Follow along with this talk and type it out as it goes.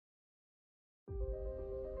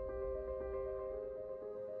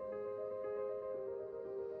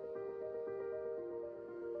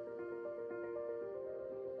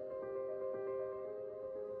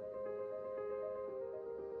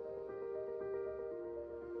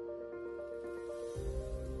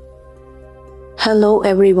Hello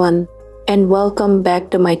everyone, and welcome back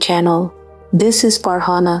to my channel. This is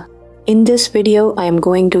Farhana. In this video, I am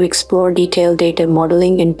going to explore detailed data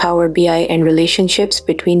modeling in Power BI and relationships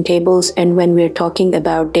between tables. And when we're talking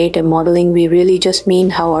about data modeling, we really just mean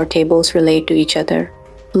how our tables relate to each other.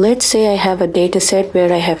 Let's say I have a dataset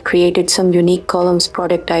where I have created some unique columns: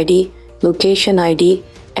 product ID, location ID,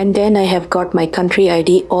 and then I have got my country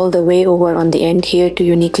ID all the way over on the end here to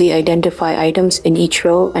uniquely identify items in each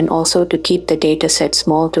row and also to keep the dataset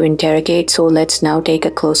small to interrogate. So let's now take a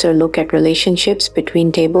closer look at relationships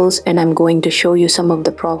between tables, and I'm going to show you some of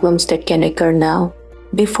the problems that can occur now.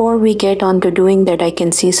 Before we get on to doing that, I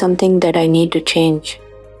can see something that I need to change.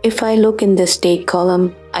 If I look in this date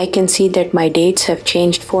column, I can see that my dates have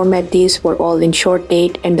changed format. These were all in short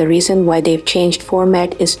date, and the reason why they've changed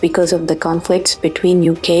format is because of the conflicts between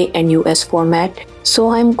UK and US format. So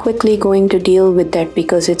I'm quickly going to deal with that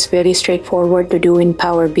because it's very straightforward to do in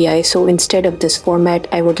Power BI. So instead of this format,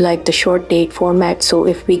 I would like the short date format. So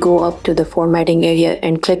if we go up to the formatting area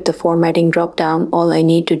and click the formatting drop down, all I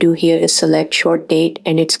need to do here is select short date,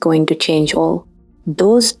 and it's going to change all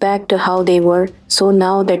those back to how they were. So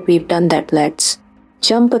now that we've done that, let's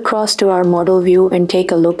jump across to our model view and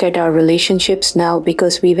take a look at our relationships now,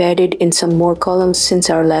 because we've added in some more columns since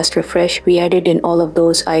our last refresh. We added in all of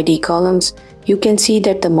those ID columns. You can see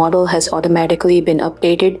that the model has automatically been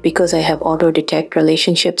updated because I have auto detect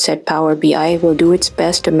relationships set. Power BI will do its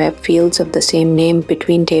best to map fields of the same name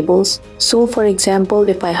between tables. So for example,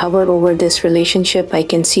 if I hover over this relationship, I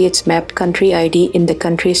can see it's mapped country ID in the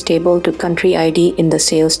countries table to country ID in the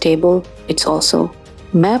sales table. It's also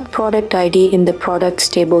map product ID in the products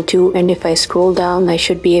table too, and if I scroll down, I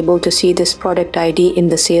should be able to see this product ID in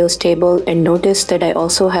the sales table. And notice that I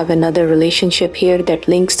also have another relationship here that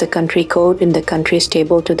links the country code in the countries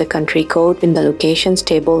table to the country code in the locations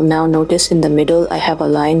table. Now notice in the middle I have a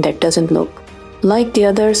line that doesn't look like the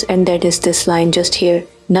others, and that is this line just here.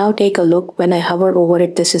 Now take a look. When I hover over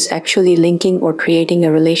it, this is actually linking or creating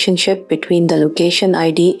a relationship between the location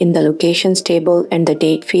ID in the locations table and the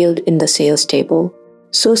date field in the sales table.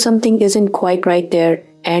 So something isn't quite right there,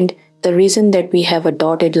 and the reason that we have a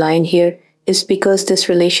dotted line here is because this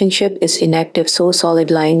relationship is inactive. So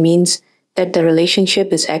solid line means that the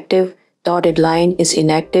relationship is active, dotted line is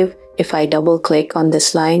inactive. If I double click on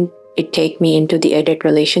this line, it takes me into the edit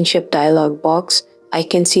relationship dialog box. I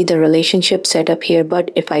can see the relationship set up here,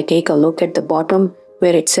 but if I take a look at the bottom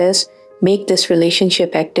where it says make this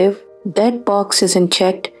relationship active, that box isn't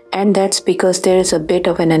checked, and that's because there is a bit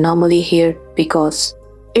of an anomaly here because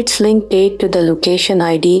it's linked date to the location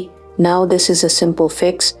ID. Now this is a simple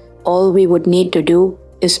fix. All we would need to do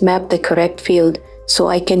is map the correct field. So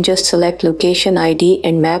I can just select location ID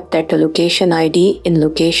and map that to location ID in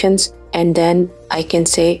locations, and then I can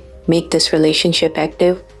say make this relationship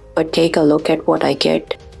active. But take a look at what I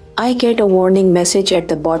get. I get a warning message at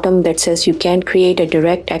the bottom that says you can't create a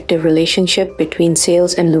direct active relationship between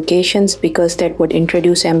sales and locations because that would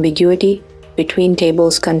introduce ambiguity between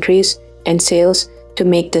tables, countries, and sales. To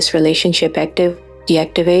make this relationship active,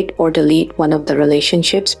 deactivate or delete one of the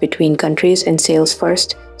relationships between countries and sales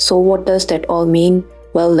first. So what does that all mean?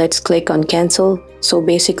 Well, let's click on cancel. So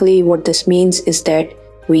basically what this means is that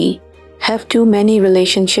we have too many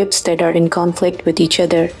relationships that are in conflict with each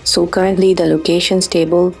other. So currently the locations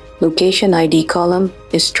table, location ID column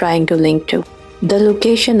is trying to link to the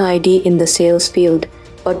location ID in the sales field.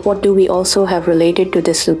 But what do we also have related to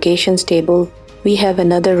this locations table? We have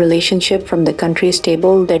another relationship from the countries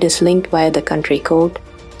table that is linked via the country code.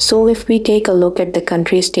 So if we take a look at the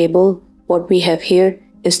countries table, what we have here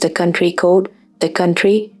is the country code, the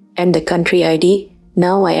country, and the country ID.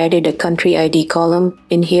 Now I added a country ID column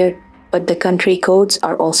in here, but the country codes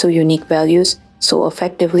are also unique values. So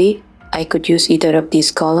effectively, I could use either of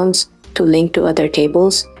these columns to link to other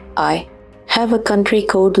tables. I have a country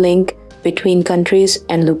code link between countries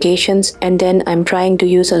and locations, and then I'm trying to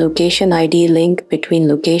use a location ID link between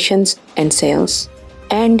locations and sales.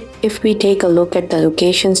 And if we take a look at the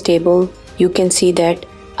locations table, you can see that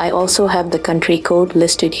I also have the country code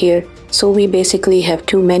listed here. So we basically have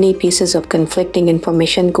too many pieces of conflicting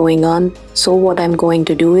information going on. So what I'm going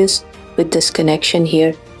to do is, with this connection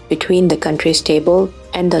here between the countries table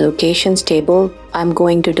and the locations table, I'm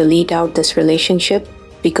going to delete out this relationship,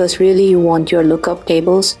 because really you want your lookup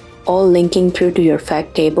tables all linking through to your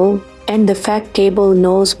fact table, and the fact table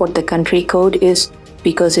knows what the country code is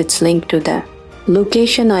because it's linked to the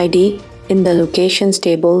location ID in the locations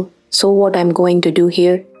table. So what I'm going to do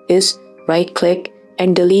here is right click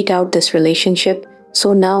and delete out this relationship.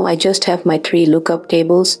 So now I just have my 3 lookup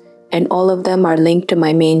tables, and all of them are linked to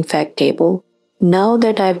my main fact table. Now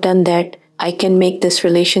that I've done that, I can make this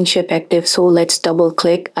relationship active, so let's double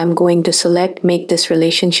click. I'm going to select make this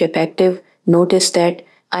relationship active. Notice that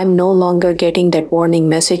I'm no longer getting that warning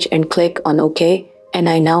message and click on OK, and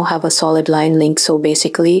I now have a solid line link. So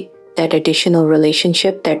basically, that additional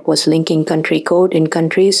relationship that was linking country code in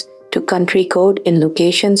countries to country code in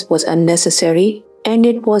locations was unnecessary, and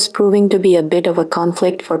it was proving to be a bit of a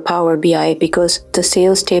conflict for Power BI because the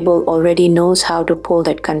sales table already knows how to pull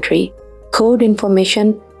that country code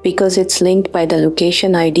information because it's linked by the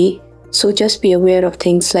location ID. So just be aware of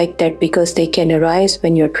things like that because they can arise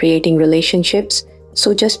when you're creating relationships.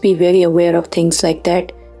 So just be very aware of things like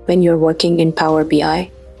that when you're working in Power BI.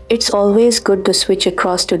 It's always good to switch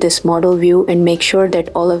across to this model view and make sure that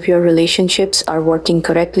all of your relationships are working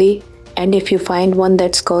correctly. And if you find one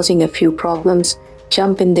that's causing a few problems,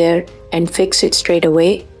 jump in there and fix it straight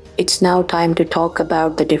away. It's now time to talk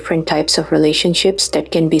about the different types of relationships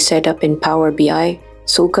that can be set up in Power BI.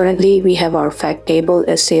 So currently we have our fact table,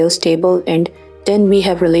 a sales table, and then we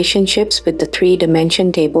have relationships with the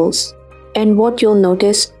 3-dimension tables. And what you'll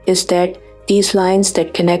notice is that these lines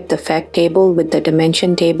that connect the fact table with the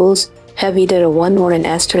dimension tables have either a 1 or an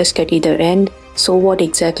asterisk at either end. So what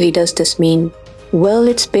exactly does this mean? Well,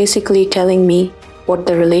 it's basically telling me what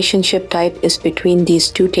the relationship type is between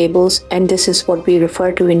these two tables, and this is what we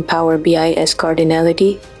refer to in Power BI as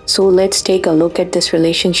cardinality. So let's take a look at this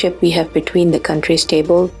relationship we have between the countries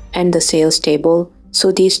table and the sales table.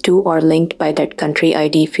 So these two are linked by that country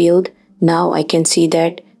ID field. Now I can see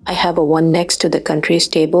that I have a 1 next to the countries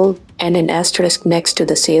table and an asterisk next to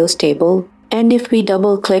the sales table. And if we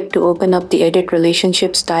double click to open up the Edit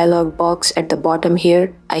Relationships dialog box at the bottom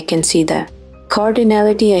here, I can see the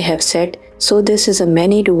cardinality I have set. So this is a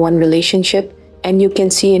many to one relationship, and you can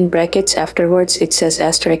see in brackets afterwards it says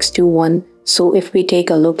asterisk to 1. So if we take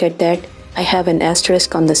a look at that, I have an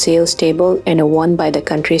asterisk on the sales table and a 1 by the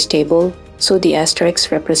countries table. So the asterisk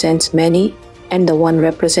represents many and the 1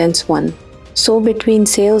 represents 1. So between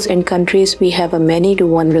sales and countries we have a many to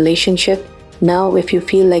one relationship. Now if you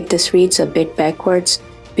feel like this reads a bit backwards,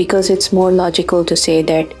 because it's more logical to say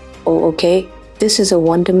that, oh okay, this is a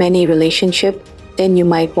one-to-many relationship, then you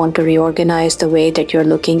might want to reorganize the way that you're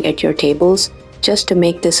looking at your tables, just to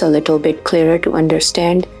make this a little bit clearer to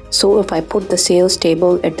understand. So if I put the sales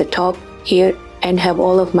table at the top here and have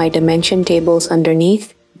all of my dimension tables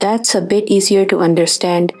underneath, that's a bit easier to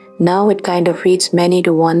understand. Now it kind of reads many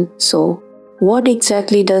to one. So what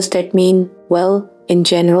exactly does that mean? Well, in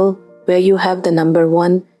general, where you have the number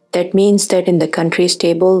 1, that means that in the countries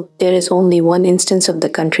table, there is only one instance of the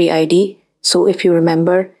country ID. So if you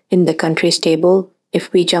remember, in the countries table,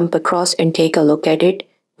 if we jump across and take a look at it,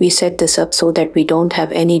 we set this up so that we don't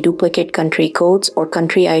have any duplicate country codes or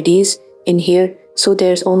country IDs in here. So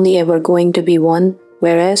there's only ever going to be one.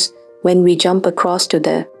 Whereas when we jump across to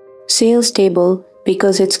the sales table,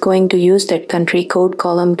 because it's going to use that country code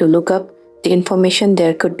column to look up the information,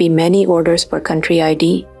 there could be many orders per country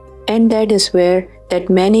ID. And that is where that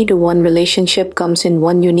many to one relationship comes in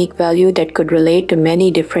one unique value that could relate to many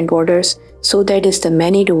different orders. So that is the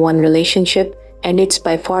many to one relationship, and it's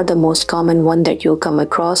by far the most common one that you'll come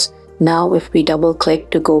across. Now if we double click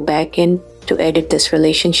to go back in to edit this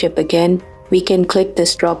relationship again, we can click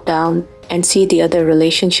this drop down and see the other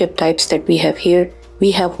relationship types that we have here. We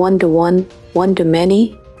have one to one, one to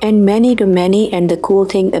many, and many to many. And the cool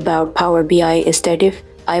thing about Power BI is that if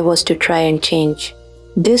I was to try and change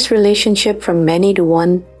this relationship from many to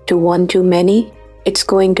one to many, it's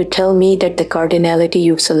going to tell me that the cardinality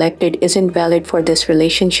you've selected isn't valid for this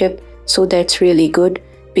relationship. So that's really good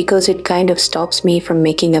because it kind of stops me from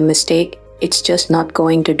making a mistake. It's just not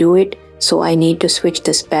going to do it. So I need to switch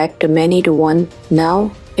this back to many to one.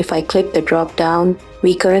 Now, if I click the drop down,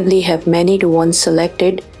 we currently have many to one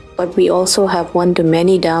selected, but we also have one to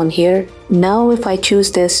many down here. Now if I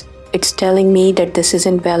choose this, it's telling me that this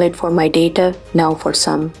isn't valid for my data. Now for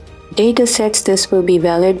some data sets this will be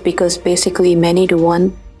valid because basically many to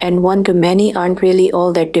one and one to many aren't really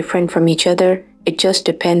all that different from each other. It just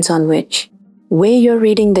depends on which way you're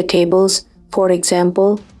reading the tables. For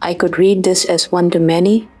example, I could read this as one to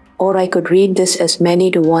many, or I could read this as many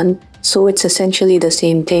to one. So it's essentially the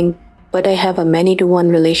same thing, but I have a many to one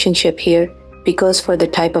relationship here because for the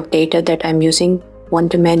type of data that I'm using, one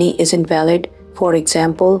to many isn't valid. For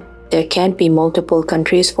example, there can't be multiple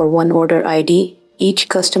countries for one order ID. Each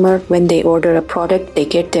customer, when they order a product, they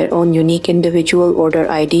get their own unique individual order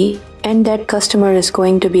ID, and that customer is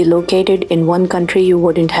going to be located in one country. You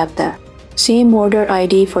wouldn't have the same order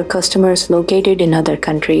ID for customers located in other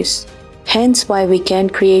countries. Hence why we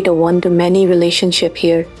can't create a one-to-many relationship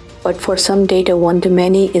here, but for some data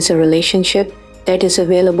one-to-many is a relationship, that is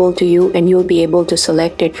available to you, and you'll be able to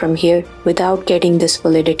select it from here without getting this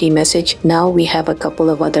validity message. Now we have a couple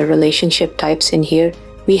of other relationship types in here.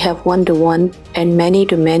 We have one-to-one and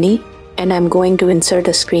many-to-many, and I'm going to insert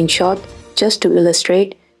a screenshot just to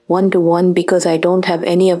illustrate one-to-one because I don't have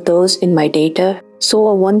any of those in my data. So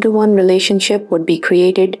a one-to-one relationship would be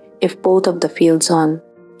created if both of the fields on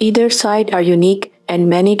either side are unique, and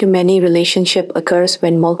many-to-many relationship occurs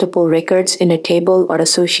when multiple records in a table are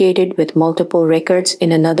associated with multiple records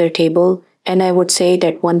in another table. And I would say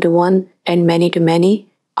that one-to-one and many-to-many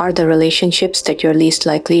are the relationships that you're least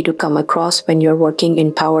likely to come across when you're working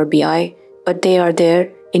in Power BI, but they are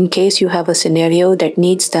there in case you have a scenario that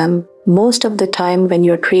needs them. Most of the time when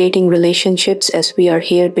you're creating relationships, as we are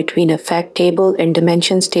here between a fact table and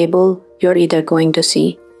dimensions table, you're either going to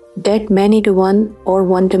see that many-to-one or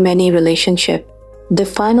one-to-many relationship. The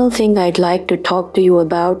final thing I'd like to talk to you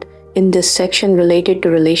about in this section related to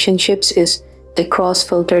relationships is the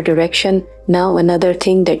cross-filter direction. Now, another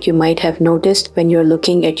thing that you might have noticed when you're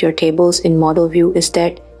looking at your tables in model view is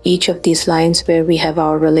that each of these lines where we have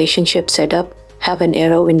our relationship set up have an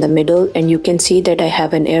arrow in the middle, and you can see that I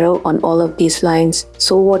have an arrow on all of these lines.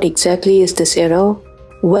 So what exactly is this arrow?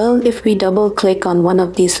 Well, if we double click on one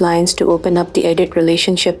of these lines to open up the edit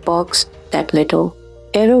relationship box, that little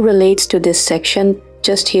arrow relates to this section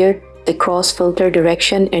just here, the cross filter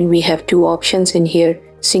direction, and we have two options in here,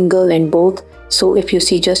 single and both. So if you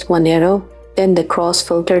see just one arrow, then the cross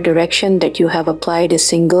filter direction that you have applied is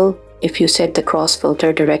single. If you set the cross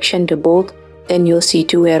filter direction to both, then you'll see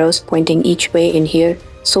two arrows pointing each way in here.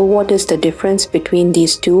 So what is the difference between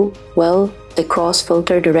these two? Well, the cross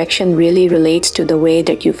filter direction really relates to the way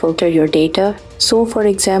that you filter your data. So for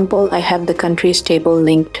example, I have the countries table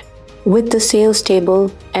linked with the sales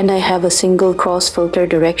table, and I have a single cross filter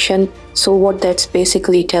direction. So what that's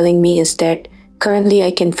basically telling me is that currently I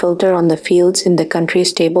can filter on the fields in the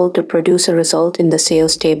countries table to produce a result in the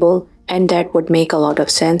sales table, and that would make a lot of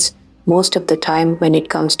sense. Most of the time when it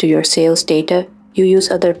comes to your sales data, you use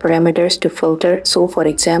other parameters to filter. So for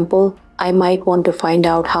example, I might want to find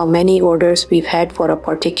out how many orders we've had for a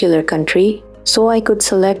particular country. So I could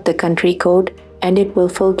select the country code and it will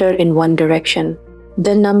filter in one direction,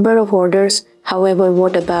 the number of orders. However,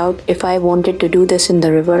 what about if I wanted to do this in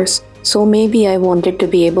the reverse? So maybe I wanted to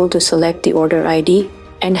be able to select the order ID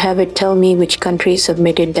and have it tell me which country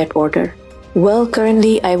submitted that order. Well,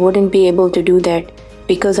 currently I wouldn't be able to do that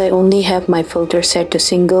because I only have my filter set to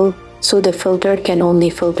single, so the filter can only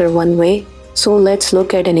filter one way. So let's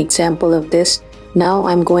look at an example of this. Now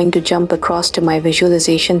I'm going to jump across to my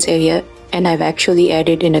visualizations area, and I've actually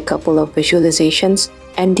added in a couple of visualizations,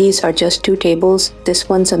 and these are just two tables. This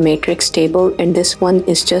one's a matrix table and this one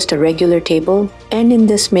is just a regular table. And in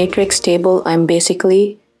this matrix table, I'm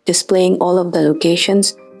basically displaying all of the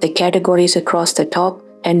locations, the categories across the top,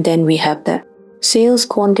 and then we have the sales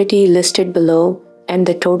quantity listed below and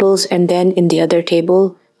the totals, and then in the other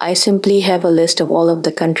table, I simply have a list of all of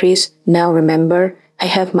the countries. Now remember, I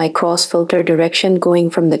have my cross-filter direction going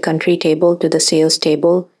from the country table to the sales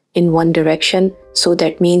table in one direction, so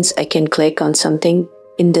that means I can click on something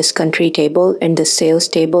in this country table and the sales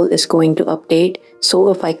table is going to update.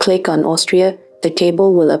 So if I click on Austria, the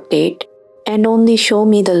table will update and only show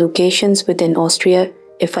me the locations within Austria.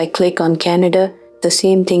 If I click on Canada, the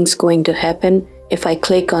same thing's going to happen. If I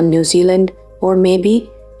click on New Zealand, or maybe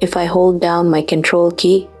if I hold down my control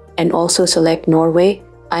key and also select Norway,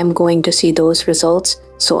 I'm going to see those results.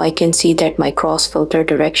 So I can see that my cross-filter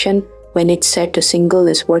direction, when it's set to single,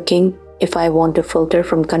 is working if I want to filter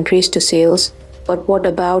from countries to sales. But what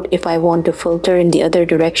about if I want to filter in the other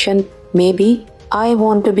direction? Maybe I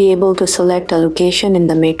want to be able to select a location in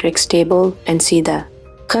the matrix table and see the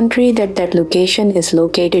country that that location is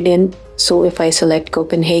located in. So if I select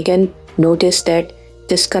Copenhagen, notice that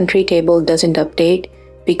this country table doesn't update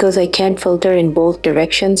because I can't filter in both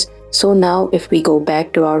directions. So now if we go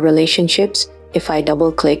back to our relationships, if I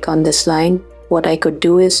double click on this line, what I could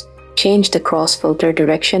do is change the cross filter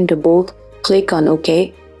direction to both, click on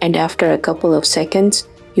OK, and after a couple of seconds,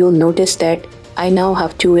 you'll notice that I now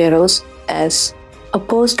have two arrows as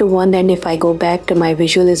opposed to one. And if I go back to my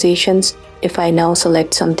visualizations, if I now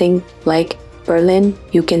select something like Berlin,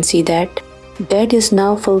 you can see that that is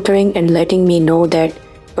now filtering and letting me know that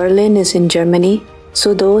Berlin is in Germany.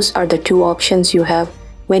 So those are the two options you have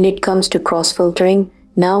when it comes to cross-filtering.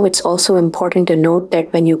 Now it's also important to note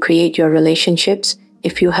that when you create your relationships,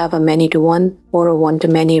 if you have a many-to-one or a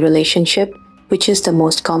one-to-many relationship, which is the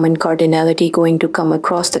most common cardinality going to come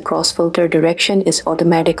across, the cross-filter direction is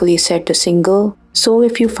automatically set to single. So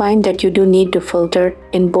if you find that you do need to filter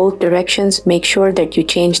in both directions, make sure that you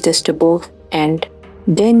change this to both. And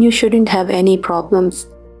then you shouldn't have any problems.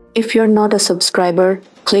 If you're not a subscriber,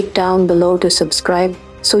 click down below to subscribe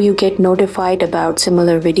so you get notified about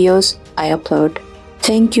similar videos I upload.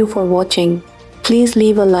 Thank you for watching. Please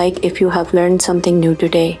leave a like if you have learned something new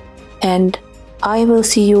today. And I will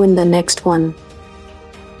see you in the next one.